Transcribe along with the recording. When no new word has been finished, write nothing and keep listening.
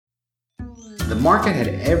The market had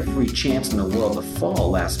every chance in the world to fall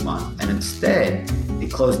last month, and instead, it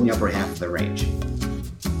closed in the upper half of the range.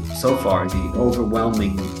 So far, the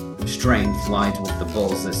overwhelming strength lies with the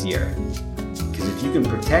bulls this year. Because if you can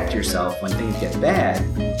protect yourself when things get bad,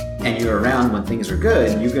 and you're around when things are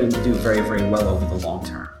good, you're going to do very, very well over the long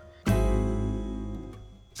term.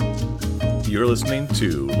 You're listening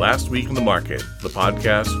to Last Week in the Market, the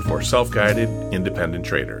podcast for self-guided independent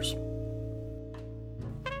traders.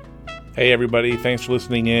 Hey everybody, thanks for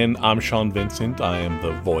listening in. I'm Sean Vincent. I am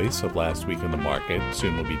the voice of Last Week in the Market.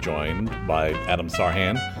 Soon we'll be joined by Adam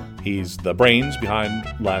Sarhan. He's the brains behind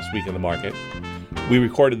Last Week in the Market. We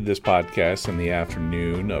recorded this podcast in the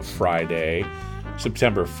afternoon of Friday,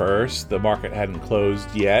 September 1st. The market hadn't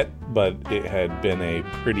closed yet, but it had been a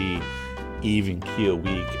pretty even keel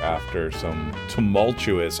week after some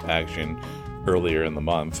tumultuous action earlier in the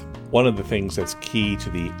month. One of the things that's key to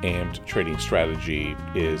the amped trading strategy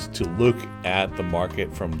is to look at the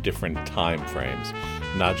market from different time frames,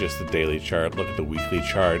 not just the daily chart. Look at the weekly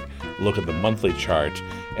chart, look at the monthly chart,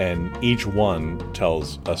 and each one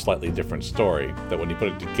tells a slightly different story that when you put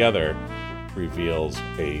it together reveals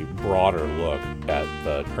a broader look at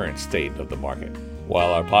the current state of the market.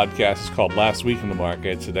 While our podcast is called Last Week in the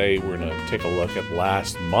Market, today we're going to take a look at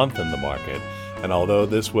last month in the market. And although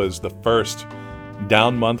this was the first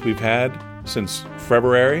down month we've had since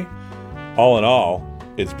February, all in all,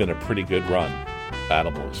 it's been a pretty good run.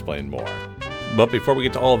 Adam will explain more. But before we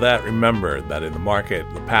get to all of that, remember that in the market,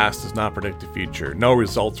 the past does not predict the future. No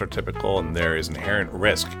results are typical, and there is inherent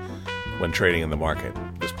risk when trading in the market.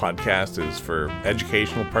 This podcast is for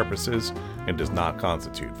educational purposes and does not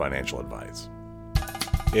constitute financial advice.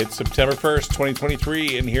 It's September 1st,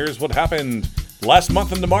 2023, and here's what happened last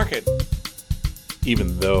month in the market.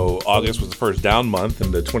 Even though August was the first down month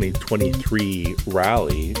in the 2023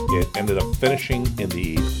 rally, it ended up finishing in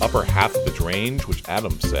the upper half of its range, which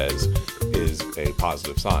Adam says is a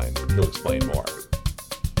positive sign. He'll explain more.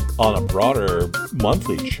 On a broader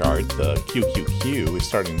monthly chart, the QQQ is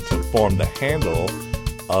starting to form the handle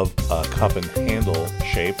of a cup and handle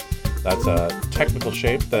shape. That's a technical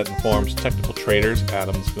shape that informs technical traders.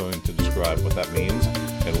 Adam's going to describe what that means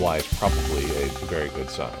and why it's probably a very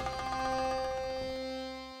good sign.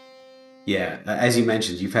 Yeah, as you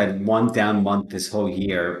mentioned, you've had one down month this whole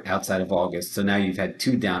year outside of August. So now you've had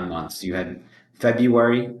two down months. You had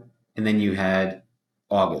February and then you had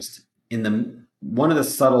August. One of the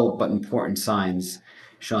subtle but important signs,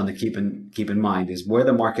 Sean, to keep in mind is where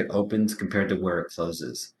the market opens compared to where it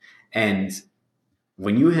closes. And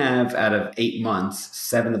when you have out of 8 months,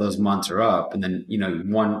 7 of those months are up, and then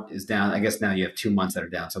one is down. I guess now you have 2 months that are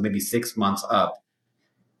down. So maybe 6 months up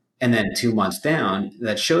and then 2 months down.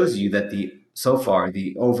 That shows you that so far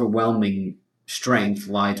the overwhelming strength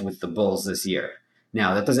lies with the bulls this year.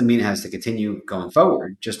 Now, that doesn't mean it has to continue going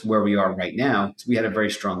forward. Just where we are right now, we had a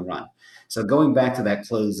very strong run. So going back to that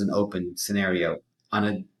close and open scenario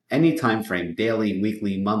on any time frame, daily,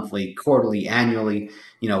 weekly, monthly, quarterly, annually,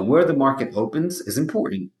 where the market opens is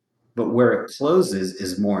important, but where it closes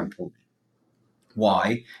is more important.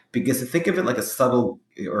 Why? Because think of it like a subtle,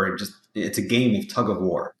 it's a game of tug of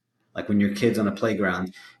war. Like when your kid's on a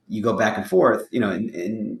playground, you go back and forth,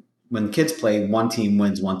 and when kids play, one team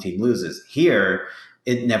wins, one team loses. Here,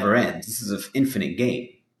 it never ends. This is an infinite game,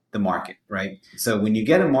 the market, right? So when you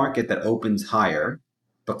get a market that opens higher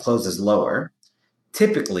but closes lower,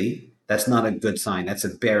 typically that's not a good sign. That's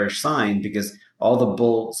a bearish sign because all the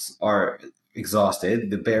bulls are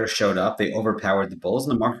exhausted. The bears showed up, they overpowered the bulls,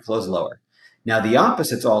 and the market closed lower. Now, the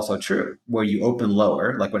opposite's also true, where you open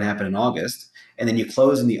lower, like what happened in August, and then you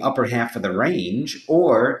close in the upper half of the range,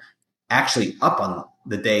 or actually up on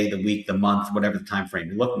the day, the week, the month, whatever the time frame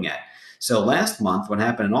you're looking at. So last month, what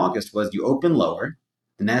happened in August was you open lower.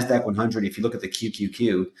 The NASDAQ 100, if you look at the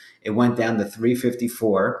QQQ, it went down to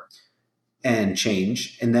 354 and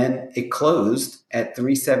change, and then it closed at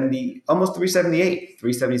 370, almost 378,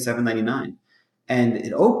 377.99. And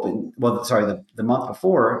it opened, the month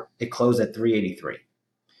before, it closed at 383.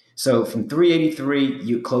 So from 383,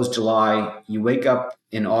 you close July, you wake up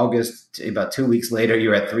in August, about 2 weeks later,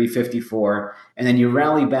 you're at 354, and then you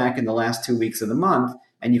rally back in the last 2 weeks of the month,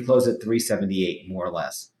 and you close at 378, more or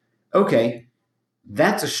less. Okay,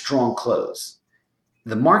 that's a strong close.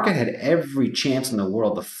 The market had every chance in the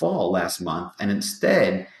world to fall last month, and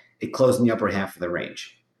instead, it closed in the upper half of the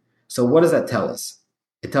range. So what does that tell us?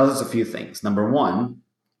 It tells us a few things. Number one,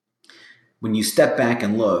 when you step back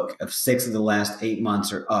and look, if 6 of the last 8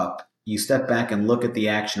 months are up, you step back and look at the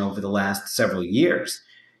action over the last several years,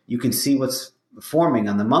 you can see what's forming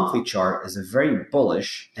on the monthly chart is a very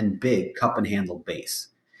bullish and big cup and handle base.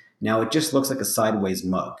 Now it just looks like a sideways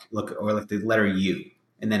mug, look, or like the letter U,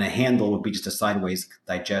 and then a handle would be just a sideways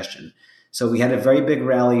digestion. So we had a very big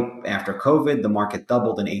rally after COVID. The market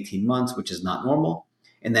doubled in 18 months, which is not normal.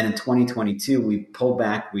 And then in 2022, we pulled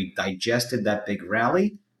back, we digested that big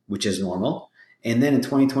rally, which is normal. And then in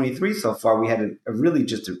 2023, so far, we had a really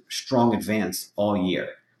just a strong advance all year,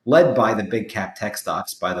 led by the big cap tech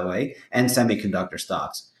stocks, by the way, and semiconductor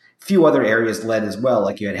stocks. A few other areas led as well,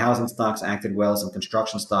 like you had housing stocks acted well, some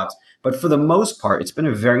construction stocks. But for the most part, it's been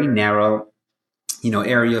a very narrow,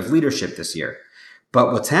 area of leadership this year.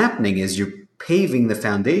 But what's happening is you're paving the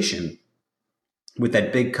foundation with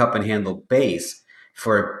that big cup and handle base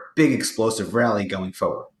for a big explosive rally going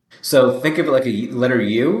forward. So think of it like a letter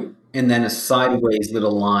U and then a sideways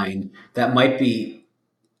little line that might be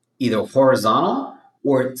either horizontal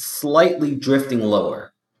or slightly drifting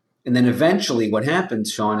lower. And then eventually what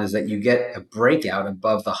happens, Sean, is that you get a breakout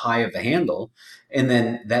above the high of the handle, and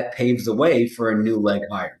then that paves the way for a new leg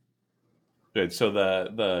higher. Good. So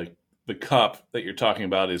the cup that you're talking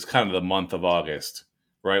about is kind of the month of August,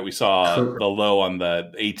 right? We saw the low on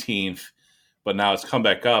the 18th, but now it's come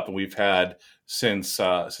back up, and we've had since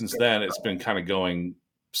then it's been kind of going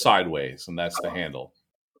sideways, and that's the handle.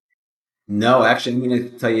 No, actually, I'm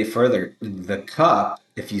going to tell you further. The cup,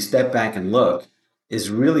 if you step back and look, is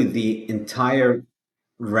really the entire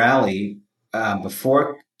rally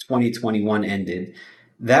before 2021 ended.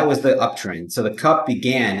 That was the uptrend. So the cup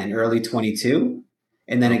began in early 22,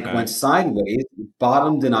 and then it Okay. went sideways,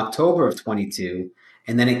 bottomed in October of 22,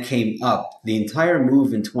 and then it came up. The entire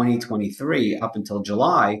move in 2023 up until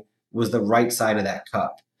July was the right side of that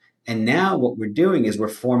cup. And now what we're doing is we're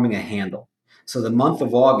forming a handle. So the month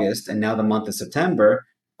of August and now the month of September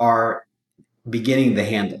are beginning the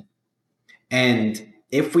handle. And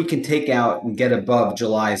if we can take out and get above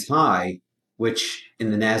July's high, which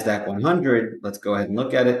in the NASDAQ 100, let's go ahead and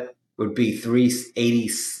look at it, would be 380,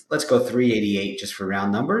 let's go 388 just for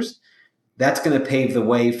round numbers. That's going to pave the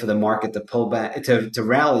way for the market to pull back, to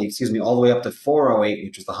rally, all the way up to 408,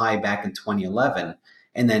 which was the high back in 2011.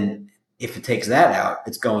 And then if it takes that out,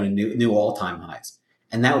 it's going to new all-time highs.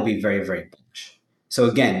 And that would be very, very bullish. So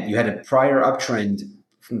again, you had a prior uptrend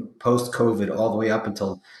from post-COVID all the way up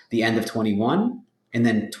until the end of 21, and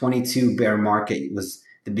then 22 bear market was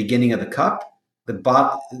the beginning of the cup.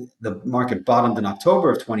 The market bottomed in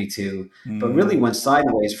October of 22, but really went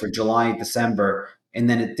sideways for July, December, and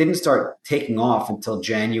then it didn't start taking off until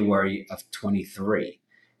January of 23.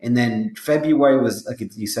 And then February was, like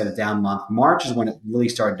you said, a down month. March is when it really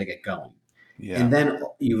started to get going. Yeah. And then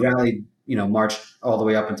you rallied, March all the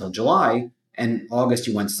way up until July, and August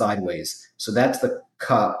you went sideways. So that's the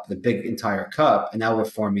cup, the big entire cup, and now we're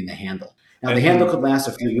forming the handle. Now the handle could last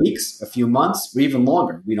a few weeks, a few months, or even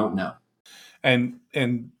longer. We don't know. And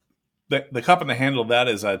the cup and the handle, that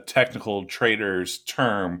is a technical trader's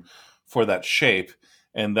term for that shape,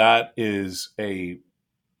 and that is a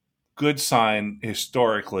good sign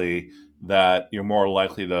historically that you're more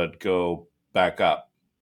likely to go back up.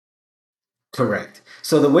 Correct.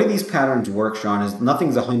 So the way these patterns work, Sean, is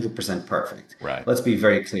nothing's 100% perfect. Right. Let's be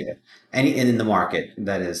very clear. And in the market,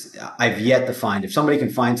 that is, I've yet to find. If somebody can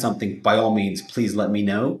find something, by all means, please let me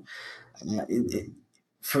know.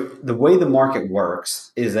 For the way the market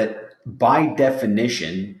works is that by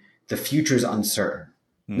definition, the future is uncertain.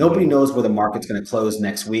 Nobody knows where the market's going to close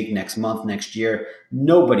next week, next month, next year.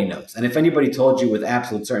 Nobody knows. And if anybody told you with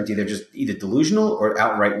absolute certainty, they're just either delusional or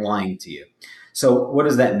outright lying to you. So what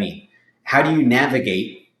does that mean? How do you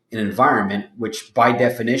navigate an environment which by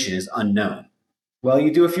definition is unknown? Well,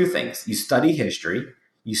 you do a few things. You study history.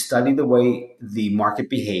 You study the way the market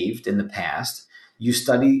behaved in the past. You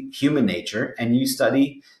study human nature, and you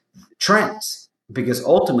study trends, because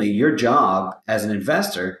ultimately your job as an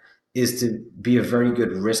investor is to be a very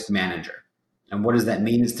good risk manager. And what does that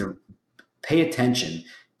mean? Is to pay attention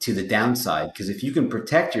to the downside, because if you can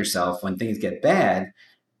protect yourself when things get bad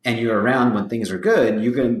and you're around when things are good,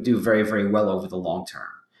 you're going to do very, very well over the long term.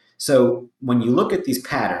 So when you look at these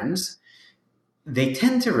patterns, they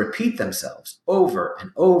tend to repeat themselves over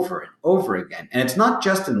and over and over again. And it's not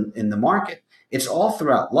just in the market, it's all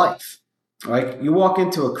throughout life. Right? You walk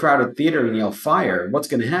into a crowded theater and yell fire, what's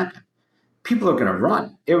going to happen? People are going to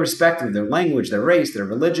run, irrespective of their language, their race, their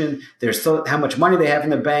religion, how much money they have in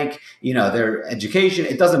their bank, their education.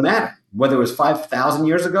 It doesn't matter whether it was 5,000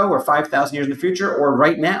 years ago or 5,000 years in the future or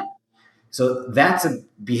right now. So that's a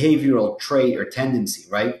behavioral trait or tendency,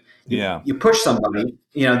 right? You push somebody,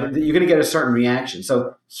 you're going to get a certain reaction.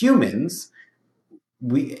 So humans,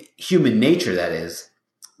 human nature, that is,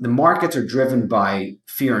 the markets are driven by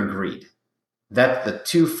fear and greed. That's the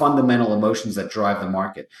two fundamental emotions that drive the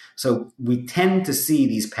market. So we tend to see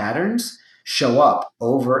these patterns show up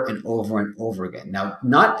over and over and over again. Now,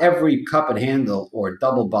 not every cup and handle or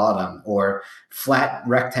double bottom or flat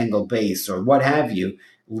rectangle base or what have you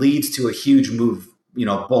leads to a huge move,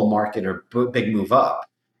 bull market or big move up.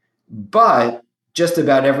 But just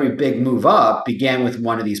about every big move up began with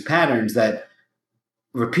one of these patterns that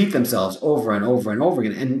repeat themselves over and over and over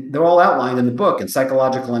again. And they're all outlined in the book in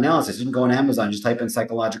psychological analysis. You can go on Amazon, just type in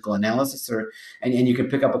psychological analysis, and you can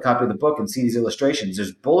pick up a copy of the book and see these illustrations.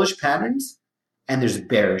 There's bullish patterns and there's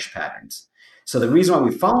bearish patterns. So the reason why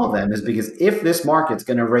we follow them is because if this market's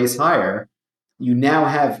going to race higher, you now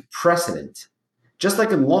have precedent. Just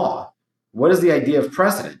like in law, what is the idea of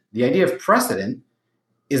precedent? The idea of precedent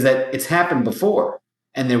is that it's happened before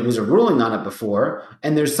and there was a ruling on it before,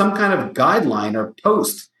 and there's some kind of guideline or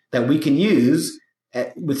post that we can use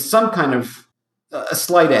with some kind of a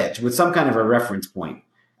slight edge, with some kind of a reference point.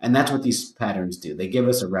 And that's what these patterns do. They give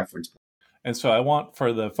us a reference point. And so I want,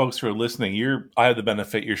 for the folks who are listening, I have the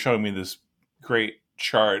benefit, you're showing me this great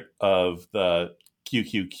chart of the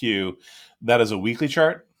QQQ. That is a weekly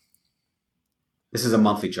chart? This is a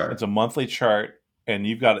monthly chart. It's a monthly chart, and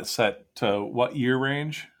you've got it set to what year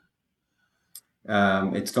range?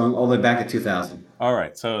 It's going all the way back to 2000. All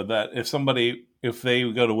right. So that if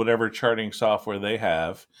they go to whatever charting software they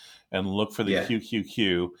have and look for the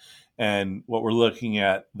QQQ, and what we're looking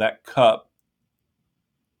at, that cup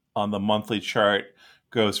on the monthly chart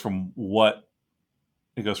goes from around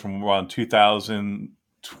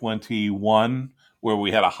 2021, where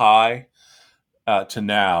we had a high, to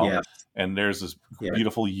now. Yeah. And there's this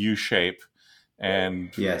beautiful U shape.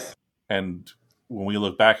 And and when we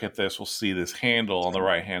look back at this, we'll see this handle on the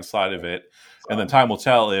right-hand side of it. And then time will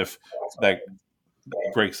tell if that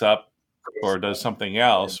breaks up or does something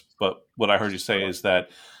else. But what I heard you say is that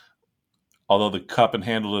although the cup and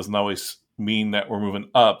handle doesn't always mean that we're moving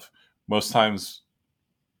up, most times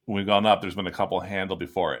when we've gone up, there's been a couple handle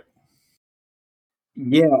before it.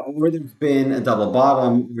 Yeah, or there's been a double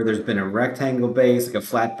bottom, where there's been a rectangle base, like a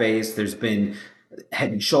flat base. There's been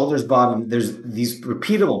head and shoulders bottom. There's these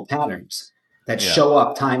repeatable patterns that show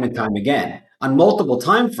up time and time again on multiple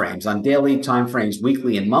time frames, on daily time frames,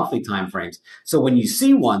 weekly and monthly time frames. So when you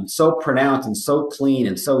see one so pronounced and so clean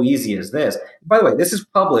and so easy as this, by the way, this is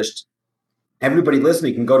published. Everybody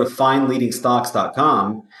listening can go to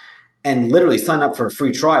findleadingstocks.com and literally sign up for a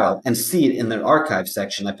free trial and see it in the archive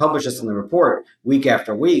section. I publish this in the report week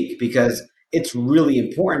after week because it's really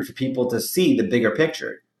important for people to see the bigger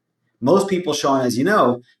picture. Most people, Sean, as you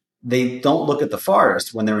know, they don't look at the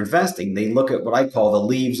forest when they're investing. They look at what I call the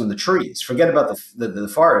leaves on the trees. Forget about the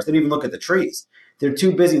forest. They don't even look at the trees. They're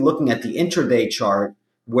too busy looking at the intraday chart,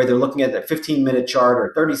 where they're looking at the 15-minute chart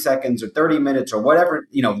or 30 seconds or 30 minutes or whatever,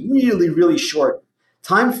 really, really short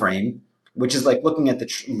time frame, which is like looking at the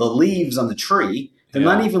leaves on the tree. They're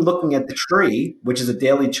not even looking at the tree, which is a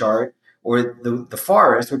daily chart, or the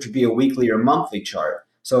forest, which would be a weekly or monthly chart.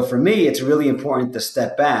 So for me, it's really important to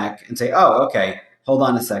step back and say, oh, okay, hold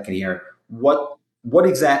on a second here. What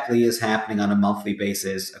exactly is happening on a monthly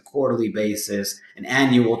basis, a quarterly basis, an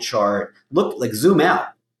annual chart? Zoom out.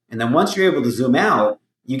 And then once you're able to zoom out,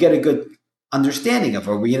 you get a good understanding of,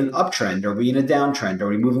 are we in an uptrend? Are we in a downtrend? Are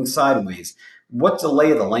we moving sideways? What's the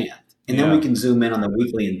lay of the land? And then we can zoom in on the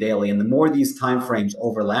weekly and daily. And the more these time frames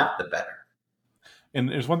overlap, the better. And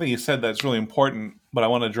there's one thing you said that's really important, but I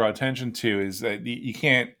want to draw attention to, is that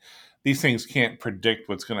these things can't predict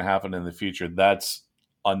what's going to happen in the future. That's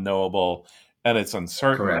unknowable and it's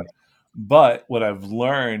uncertain. Correct. But what I've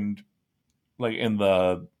learned, like in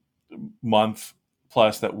the month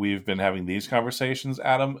plus that we've been having these conversations,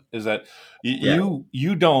 Adam, is that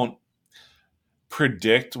you don't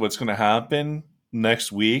predict what's going to happen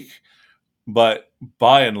next week, but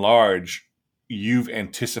by and large, you've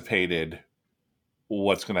anticipated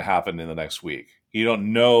what's going to happen in the next week. You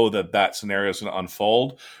don't know that scenario is going to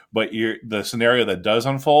unfold, but the scenario that does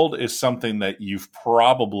unfold is something that you've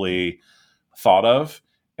probably thought of.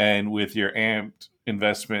 And with your amped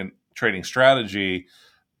investment trading strategy,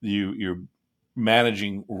 you're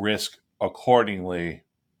managing risk accordingly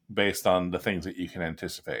based on the things that you can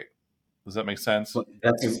anticipate. Does that make sense? Well,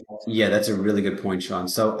 that's a really good point, Sean.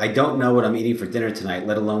 So I don't know what I'm eating for dinner tonight,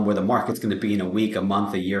 let alone where the market's going to be in a week, a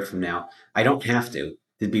month, a year from now. I don't have to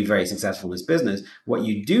be very successful in this business. What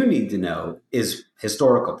you do need to know is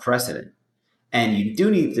historical precedent. And you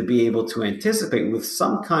do need to be able to anticipate with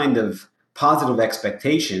some kind of positive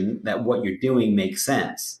expectation that what you're doing makes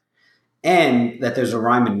sense and that there's a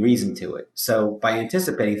rhyme and reason to it. So by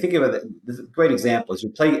anticipating, think about it. A great example is you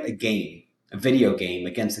play a video game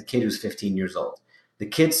against a kid who's 15 years old. The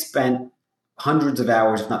kid spent hundreds of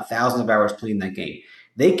hours, if not thousands of hours playing that game.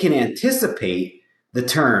 They can anticipate the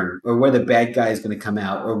turn or where the bad guy is going to come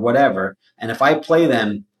out or whatever. And if I play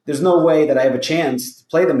them, there's no way that I have a chance to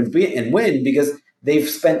play them and win because they've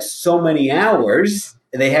spent so many hours.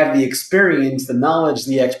 They have the experience, the knowledge,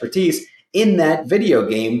 the expertise in that video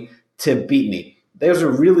game to beat me. There's a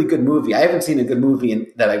really good movie. I haven't seen a good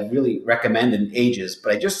movie that I really recommend in ages,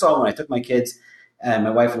 but I just saw when I took my kids and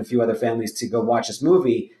my wife and a few other families to go watch this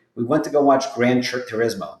movie. We went to go watch Gran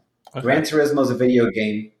Turismo. Gran Okay. Turismo is a video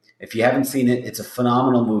game. If you haven't seen it, it's a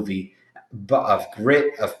phenomenal movie of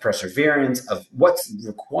grit, of perseverance, of what's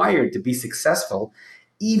required to be successful,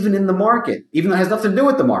 even in the market, even though it has nothing to do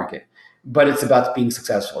with the market. But it's about being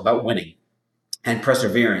successful, about winning and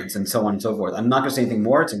perseverance and so on and so forth. I'm not going to say anything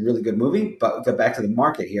more. It's a really good movie, but go back to the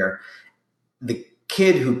market here. The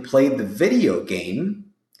kid who played the video game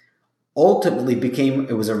ultimately became,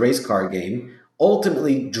 it was a race car game,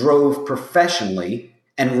 ultimately drove professionally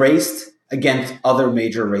and raced against other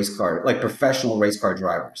major race car, like professional race car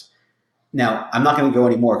drivers. Now, I'm not going to go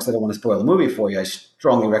anymore because I don't want to spoil the movie for you. I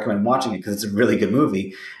strongly recommend watching it because it's a really good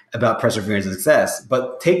movie about perseverance and success.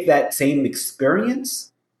 But take that same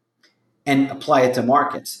experience and apply it to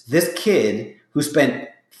markets. This kid who spent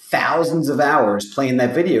thousands of hours playing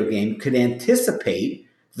that video game could anticipate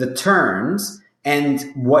the turns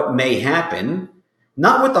and what may happen,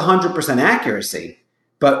 not with 100% accuracy,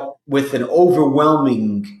 but with an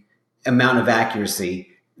overwhelming amount of accuracy,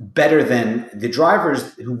 better than the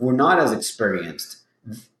drivers who were not as experienced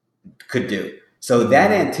could do. So that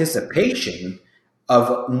Mm, anticipation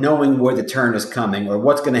of knowing where the turn is coming or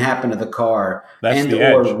what's going to happen to the car that's and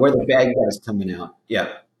the or edge. where the bad guy is coming out,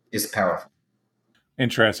 yeah, is powerful.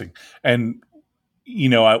 Interesting. And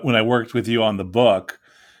when I worked with you on the book,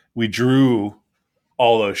 we drew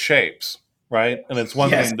all those shapes, right? And it's one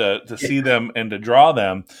Yes. thing to see them and to draw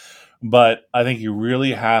them, but I think you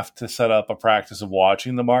really have to set up a practice of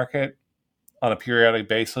watching the market on a periodic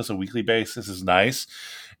basis. A weekly basis is nice.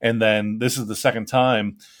 And then this is the second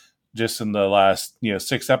time just in the last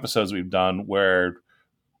 6 episodes we've done where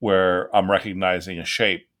I'm recognizing a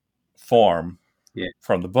shape form Yeah.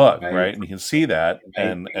 from the book, Right. right? And you can see that, Right.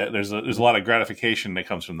 and there's a lot of gratification that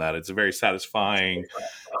comes from that. It's a very satisfying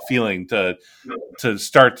feeling to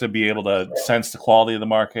start to be able to sense the quality of the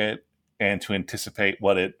market and to anticipate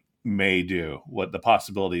what it may do, what the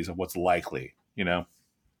possibilities of what's likely,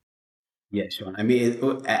 Yeah, Sean. I mean,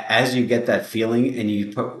 as you get that feeling and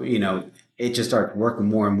you put, it just starts working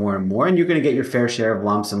more and more and more, and you're going to get your fair share of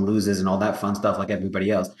lumps and loses and all that fun stuff like everybody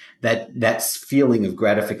else. That feeling of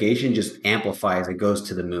gratification just amplifies. It goes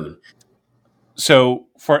to the moon. So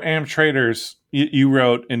for AM traders, you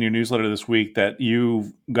wrote in your newsletter this week that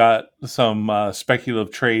you've got some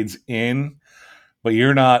speculative trades in, but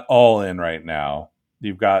you're not all in right now.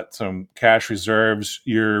 You've got some cash reserves.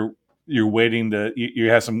 You're waiting to. You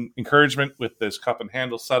have some encouragement with this cup and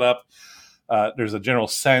handle setup. There's a general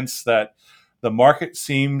sense that the market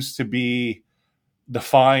seems to be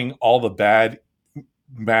defying all the bad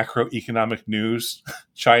macroeconomic news.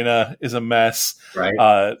 China is a mess.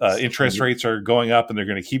 Right. Interest rates are going up, and they're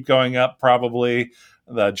going to keep going up probably.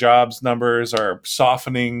 The jobs numbers are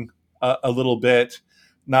softening a little bit.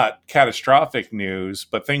 Not catastrophic news,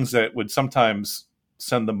 but things that would sometimes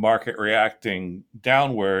send the market reacting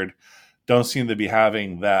downward don't seem to be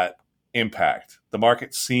having that impact. The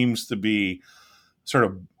market seems to be sort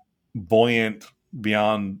of buoyant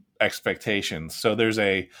beyond expectations. So there's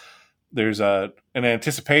an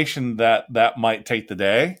anticipation that that might take the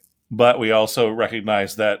day, but we also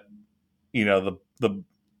recognize that the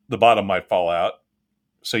bottom might fall out.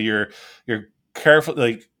 So you're careful.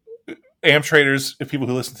 Like AM traders, if people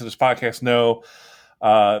who listen to this podcast know,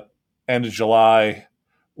 end of July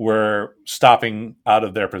were stopping out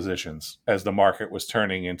of their positions as the market was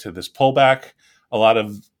turning into this pullback. A lot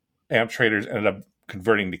of AM traders ended up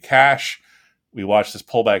converting to cash. We watched this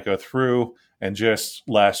pullback go through. And just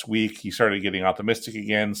last week, he started getting optimistic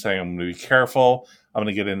again, saying, I'm going to be careful. I'm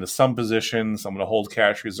going to get into some positions. I'm going to hold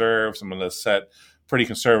cash reserves. I'm going to set pretty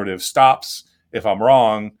conservative stops if I'm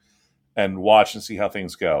wrong and watch and see how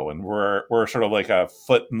things go. And we're sort of like a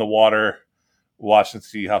foot in the water, watch and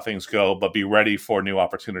see how things go, but be ready for new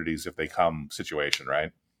opportunities if they come situation,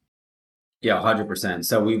 right? Yeah, 100%.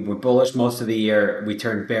 So we were bullish most of the year. We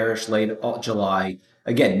turned bearish late July.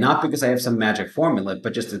 Again, not because I have some magic formula,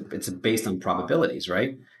 but just it's based on probabilities,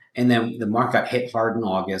 right? And then the market got hit hard in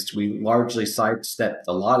August. We largely sidestepped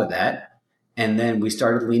a lot of that. And then we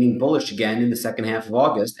started leaning bullish again in the second half of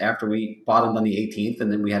August after we bottomed on the 18th.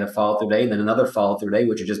 And then we had a follow through day and then another follow through day,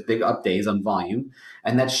 which are just big up days on volume.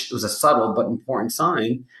 And that was a subtle but important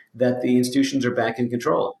sign that the institutions are back in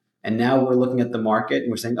control. And now we're looking at the market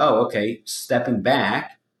and we're saying, oh, okay, stepping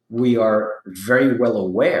back, we are very well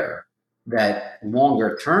aware that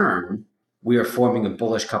longer term, we are forming a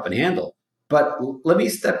bullish cup and handle. But let me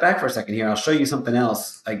step back for a second here. I'll show you something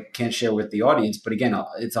else I can't share with the audience. But again,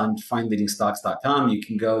 it's on findleadingstocks.com. You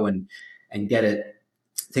can go and get it.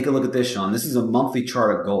 Take a look at this, Sean. This is a monthly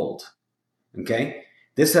chart of gold. Okay.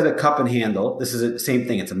 This had a cup and handle. This is the same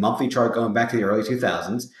thing. It's a monthly chart going back to the early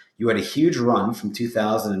 2000s. You had a huge run from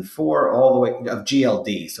 2004 all the way of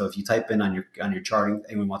GLD. So if you type in on your charting,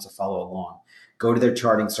 anyone wants to follow along, go to their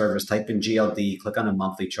charting service, type in GLD, click on a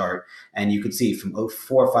monthly chart, and you can see from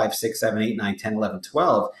 04, 5, 6, 7, 8, 9, 10, 11,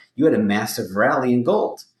 12, you had a massive rally in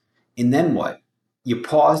gold. And then what? You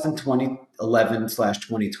paused in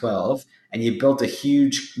 2011/2012, and you built a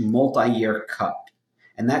huge multi-year cup.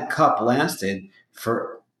 And that cup lasted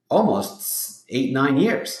for almost 8, 9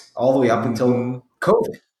 years, all the way up Mm-hmm. until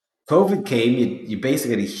COVID. COVID came, you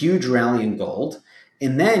basically had a huge rally in gold,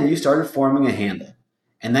 and then you started forming a handle.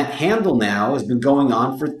 And that handle now has been going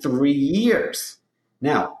on for 3 years.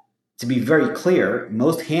 Now, to be very clear,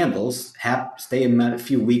 most handles stay a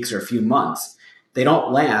few weeks or a few months. They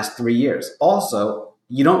don't last 3 years. Also,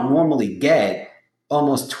 you don't normally get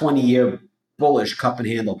almost 20-year bullish cup and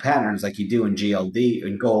handle patterns like you do in GLD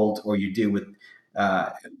in gold, or you do with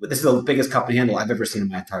this is the biggest cup and handle I've ever seen in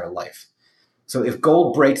my entire life. So if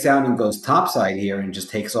gold breaks out and goes topside here and just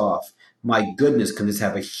takes off, my goodness, can this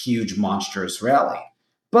have a huge monstrous rally?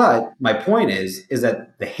 But my point is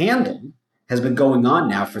that the handle has been going on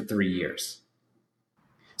now for 3 years.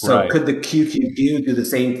 So Right. could the QQQ do the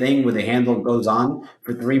same thing where the handle goes on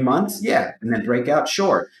for 3 months? Yeah. And then break out?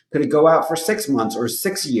 Sure. Could it go out for 6 months or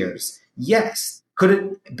 6 years? Yes. Could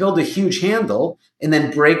it build a huge handle and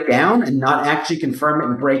then break down and not actually confirm it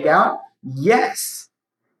and break out? Yes.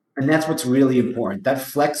 And that's what's really important. That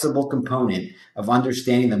flexible component of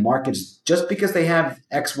understanding the markets, just because they have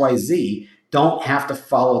XYZ, don't have to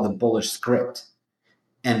follow the bullish script.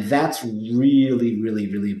 And that's really,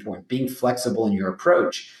 really, really important. Being flexible in your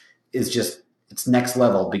approach is just, it's next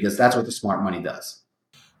level, because that's what the smart money does.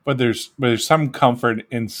 But there's some comfort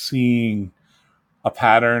in seeing a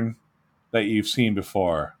pattern that you've seen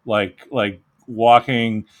before, like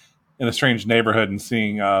walking in a strange neighborhood and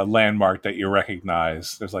seeing a landmark that you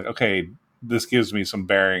recognize. There's like, okay, this gives me some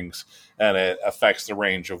bearings, and it affects the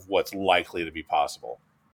range of what's likely to be possible.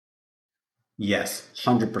 Yes,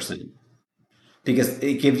 100%. Because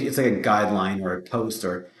it's like a guideline or a post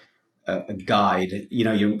or a guide.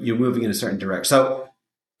 You're moving in a certain direction. So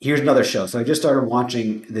here's another show. So I just started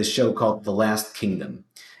watching this show called The Last Kingdom,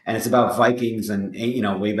 and it's about Vikings and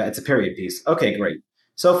way back. It's a period piece. Okay, great.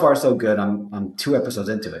 So far so good. I'm 2 episodes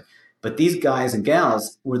into it, but these guys and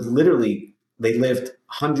gals were literally, they lived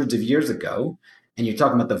hundreds of years ago, and you're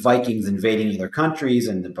talking about the Vikings invading other countries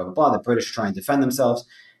and the blah blah blah. The British trying to defend themselves.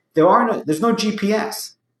 There's no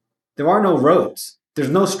GPS. There are no roads. There's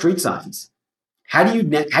no street signs. How do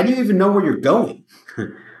you even know where you're going?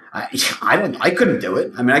 I, I don't. I couldn't do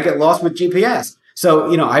it. I mean, I get lost with GPS.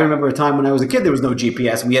 So I remember a time when I was a kid, there was no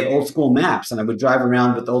GPS. We had old school maps, and I would drive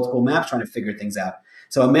around with old school maps trying to figure things out.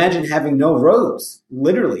 So imagine having no roads,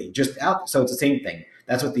 literally just out. So it's the same thing.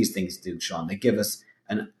 That's what these things do, Sean. They give us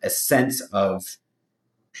a sense of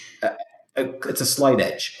it's a slight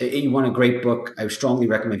edge. You want a great book? I strongly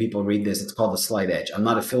recommend people read this. It's called The Slight Edge. I'm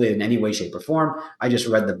not affiliated in any way, shape, or form. I just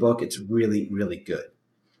read the book. It's really, really good.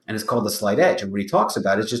 And it's called The Slight Edge. And what he talks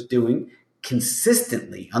about is just doing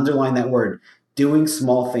consistently, underline that word, doing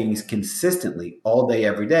small things consistently all day,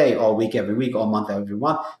 every day, all week, every week, all month, every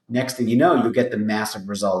month. Next thing you know, you'll get the massive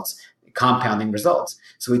results, compounding results.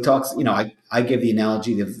 So he talks, I give the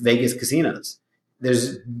analogy of Vegas casinos.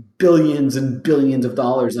 There's billions and billions of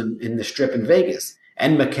dollars in the strip in Vegas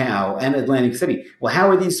and Macau and Atlantic City. Well, how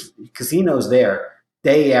are these casinos there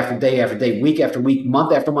day after day after day, week after week,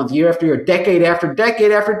 month after month, year after year, decade after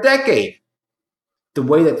decade after decade? The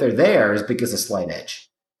way that they're there is because of slight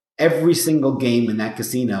edge. Every single game in that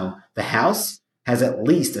casino, the house has at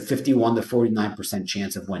least a 51 to 49%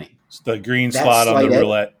 chance of winning. It's the green That spot on the slight edge,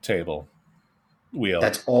 roulette table wheel,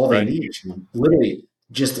 that's all they right? need. Literally,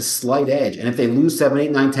 just a slight edge. And if they lose 7,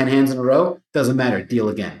 8, 9, 10 hands in a row, doesn't matter. Deal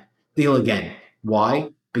again. Deal again.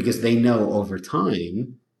 Why? Because they know over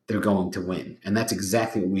time they're going to win. And that's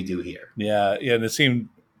exactly what we do here. Yeah, yeah. Nassim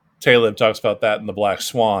Taleb talks about that in The Black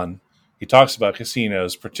Swan. He talks about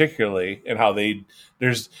casinos particularly and how there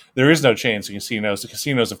is no chance in casinos. The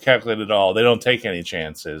casinos have calculated it all. They don't take any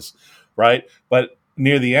chances, right? But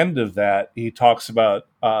near the end of that, he talks about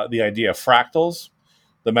the idea of fractals,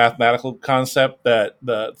 the mathematical concept that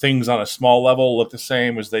the things on a small level look the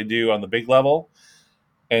same as they do on the big level.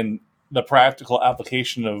 And the practical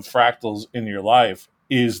application of fractals in your life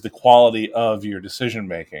is the quality of your decision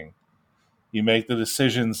making. You make the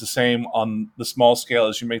decisions the same on the small scale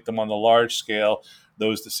as you make them on the large scale.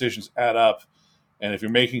 Those decisions add up. And if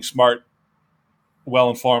you're making smart,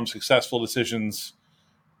 well-informed, successful decisions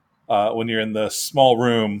when you're in the small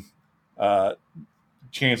room, uh,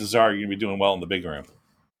 chances are you're going to be doing well in the big room.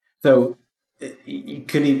 So you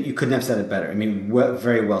couldn't have said it better. I mean,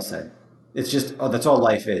 very well said. It's just that's all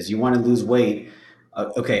life is. You want to lose weight.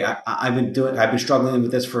 Okay, I've been struggling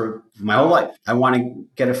with this for my whole life. I want to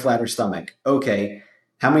get a flatter stomach. Okay,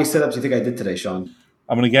 how many sit-ups do you think I did today, Sean?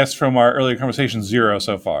 I'm going to guess from our earlier conversation, 0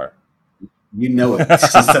 so far. You know it.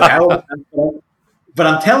 So but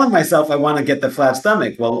I'm telling myself I want to get the flat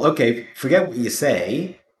stomach. Well, okay, forget what you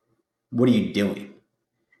say. What are you doing?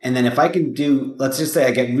 And then if I can do, let's just say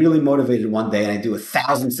I get really motivated one day and I do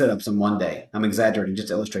 1,000 sit-ups in one day. I'm exaggerating just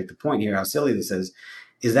to illustrate the point here, how silly this is.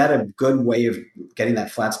 Is that a good way of getting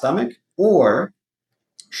that flat stomach? Or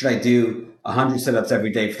should I do 100 sit-ups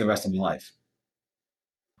every day for the rest of my life?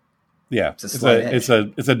 Yeah, It's a slight edge.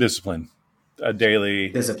 it's a discipline, a daily,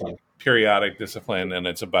 Discipline. periodic discipline, and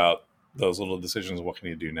it's about those little decisions. What can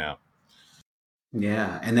you do now?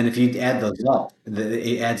 Yeah. And then if you add those up,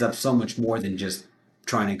 it adds up so much more than just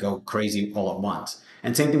trying to go crazy all at once.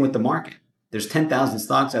 And same thing with the market. There's 10,000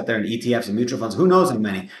 stocks out there and ETFs and mutual funds. Who knows how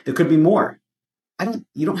many? There could be more.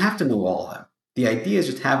 You don't have to know all of them. The idea is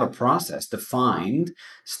just have a process to find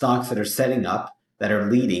stocks that are setting up, that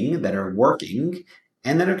are leading, that are working,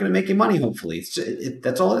 and that are going to make you money, hopefully.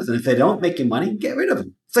 That's all it is. And if they don't make you money, get rid of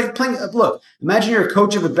them. It's like playing, look, imagine you're a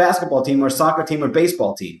coach of a basketball team or a soccer team or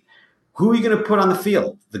baseball team. Who are you going to put on the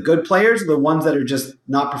field? The good players or the ones that are just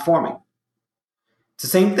not performing? It's the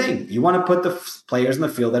same thing. You want to put the players in the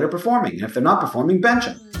field that are performing. And if they're not performing, bench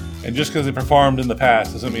them. And just because it performed in the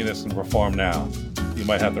past doesn't mean it's going to perform now. You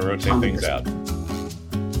might have to rotate things out.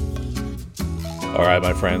 All right,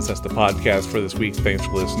 my friends, that's the podcast for this week. Thanks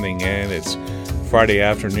for listening in. It's Friday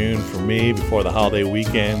afternoon for me before the holiday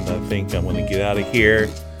weekend. I think I'm going to get out of here,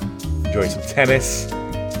 enjoy some tennis,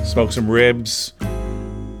 smoke some ribs.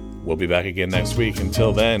 We'll be back again next week.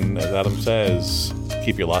 Until then, as Adam says,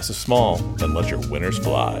 keep your losses small and let your winners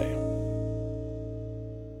fly.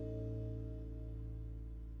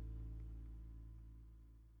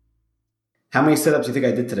 How many sit-ups do you think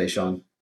I did today, Sean?